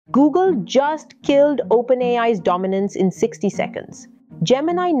Google just killed OpenAI's dominance in 60 seconds.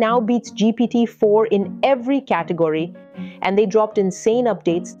 Gemini now beats GPT-4 in every category, and they dropped insane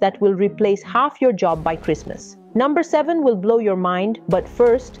updates that will replace half your job by Christmas. Number 7 will blow your mind, but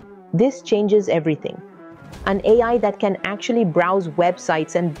first, this changes everything. An AI that can actually browse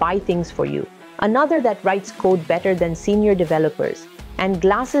websites and buy things for you. Another that writes code better than senior developers. And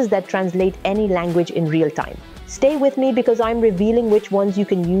glasses that translate any language in real time. Stay with me because I'm revealing which ones you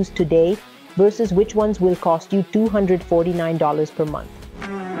can use today versus which ones will cost you $249 per month.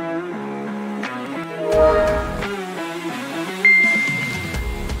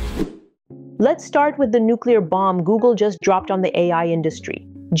 Let's start with the nuclear bomb Google just dropped on the AI industry.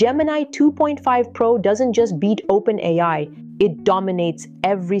 Gemini 2.5 Pro doesn't just beat OpenAI, it dominates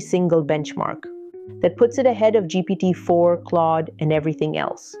every single benchmark. That puts it ahead of GPT-4, Claude, and everything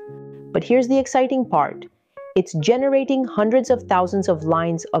else. But here's the exciting part. It's generating hundreds of thousands of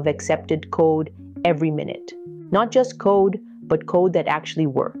lines of accepted code every minute. Not just code, but code that actually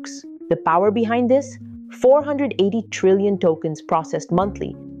works. The power behind this? 480 trillion tokens processed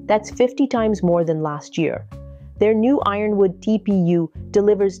monthly. That's 50 times more than last year. Their new Ironwood TPU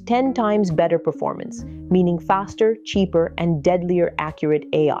delivers 10 times better performance, meaning faster, cheaper, and deadlier accurate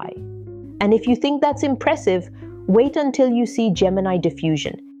AI. And if you think that's impressive, wait until you see Gemini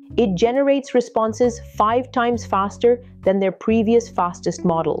Diffusion. It generates responses 5 times faster than their previous fastest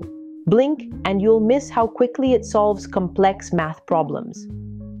model. Blink and you'll miss how quickly it solves complex math problems.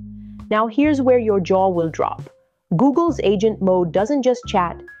 Now here's where your jaw will drop. Google's agent mode doesn't just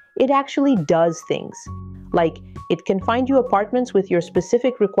chat, it actually does things. Like, it can find you apartments with your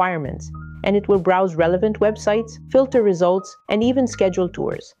specific requirements, and it will browse relevant websites, filter results, and even schedule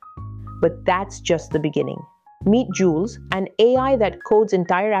tours. But that's just the beginning. Meet Jules, an AI that codes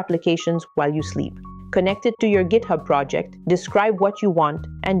entire applications while you sleep. Connect it to your GitHub project, describe what you want,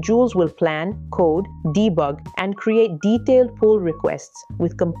 and Jules will plan, code, debug, and create detailed pull requests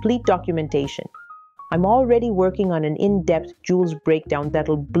with complete documentation. I'm already working on an in-depth Jules breakdown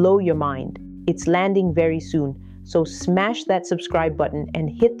that'll blow your mind. It's landing very soon, so smash that subscribe button and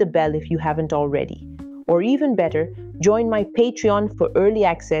hit the bell if you haven't already. Or even better, join my Patreon for early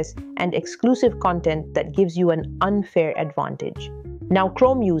access and exclusive content that gives you an unfair advantage. Now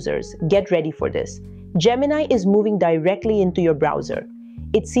Chrome users, get ready for this. Gemini is moving directly into your browser.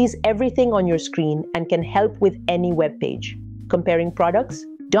 It sees everything on your screen and can help with any web page. Comparing products?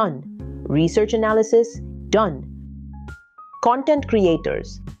 Done. Research analysis? Done. Content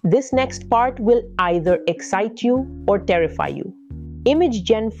creators. This next part will either excite you or terrify you. Image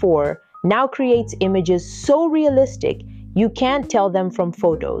Gen 4 now creates images so realistic you can't tell them from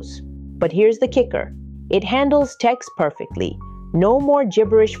photos. But here's the kicker. It handles text perfectly. No more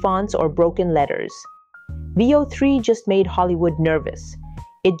gibberish fonts or broken letters. VO 3 just made Hollywood nervous.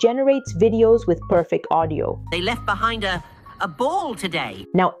 It generates videos with perfect audio. They left behind a ball today.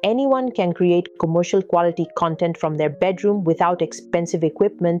 Now anyone can create commercial quality content from their bedroom without expensive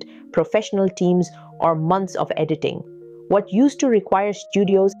equipment, professional teams, or months of editing. What used to require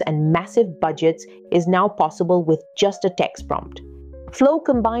studios and massive budgets is now possible with just a text prompt. Flow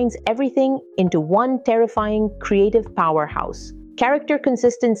combines everything into one terrifying creative powerhouse. Character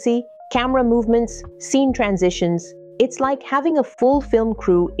consistency, camera movements, scene transitions. It's like having a full film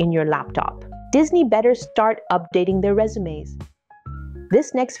crew in your laptop. Disney better start updating their resumes.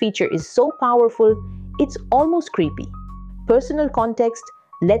 This next feature is so powerful, it's almost creepy. Personal context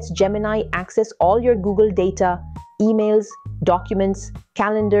lets Gemini access all your Google data, emails, documents,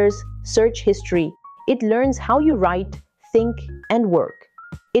 calendars, search history. It learns how you write, think, and work.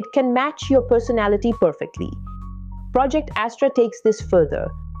 It can match your personality perfectly. Project Astra takes this further.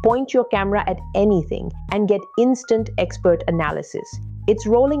 Point your camera at anything and get instant expert analysis. It's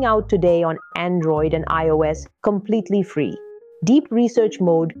rolling out today on Android and iOS completely free. Deep Research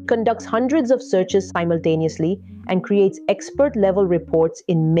Mode conducts hundreds of searches simultaneously and creates expert-level reports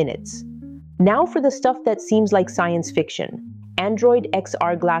in minutes. Now for the stuff that seems like science fiction. Android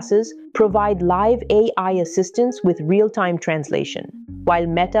XR glasses provide live AI assistance with real-time translation. While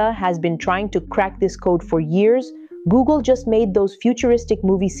Meta has been trying to crack this code for years, Google just made those futuristic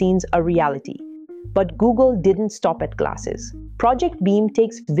movie scenes a reality. But Google didn't stop at glasses. Project Beam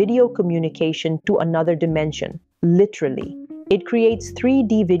takes video communication to another dimension, literally. It creates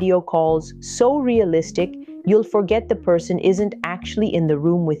 3D video calls so realistic, you'll forget the person isn't actually in the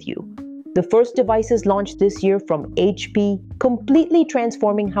room with you. The first devices launched this year from HP, completely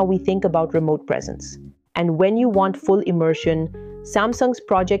transforming how we think about remote presence. And when you want full immersion, Samsung's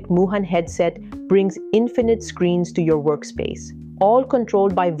Project Moohan headset brings infinite screens to your workspace, all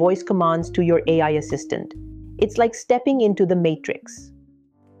controlled by voice commands to your AI assistant. It's like stepping into the Matrix.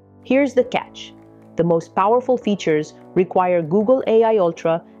 Here's the catch. The most powerful features require Google AI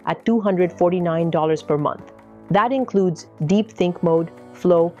Ultra at $249 per month. That includes Deep Think Mode,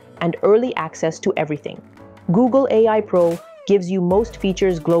 Flow, and early access to everything. Google AI Pro gives you most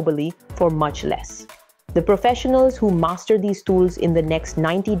features globally for much less. The professionals who master these tools in the next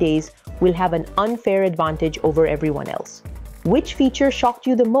 90 days will have an unfair advantage over everyone else. Which feature shocked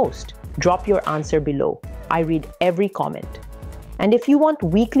you the most? Drop your answer below. I read every comment. And if you want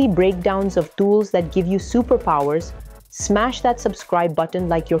weekly breakdowns of tools that give you superpowers, smash that subscribe button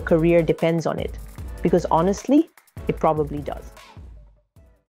like your career depends on it. Because honestly, it probably does.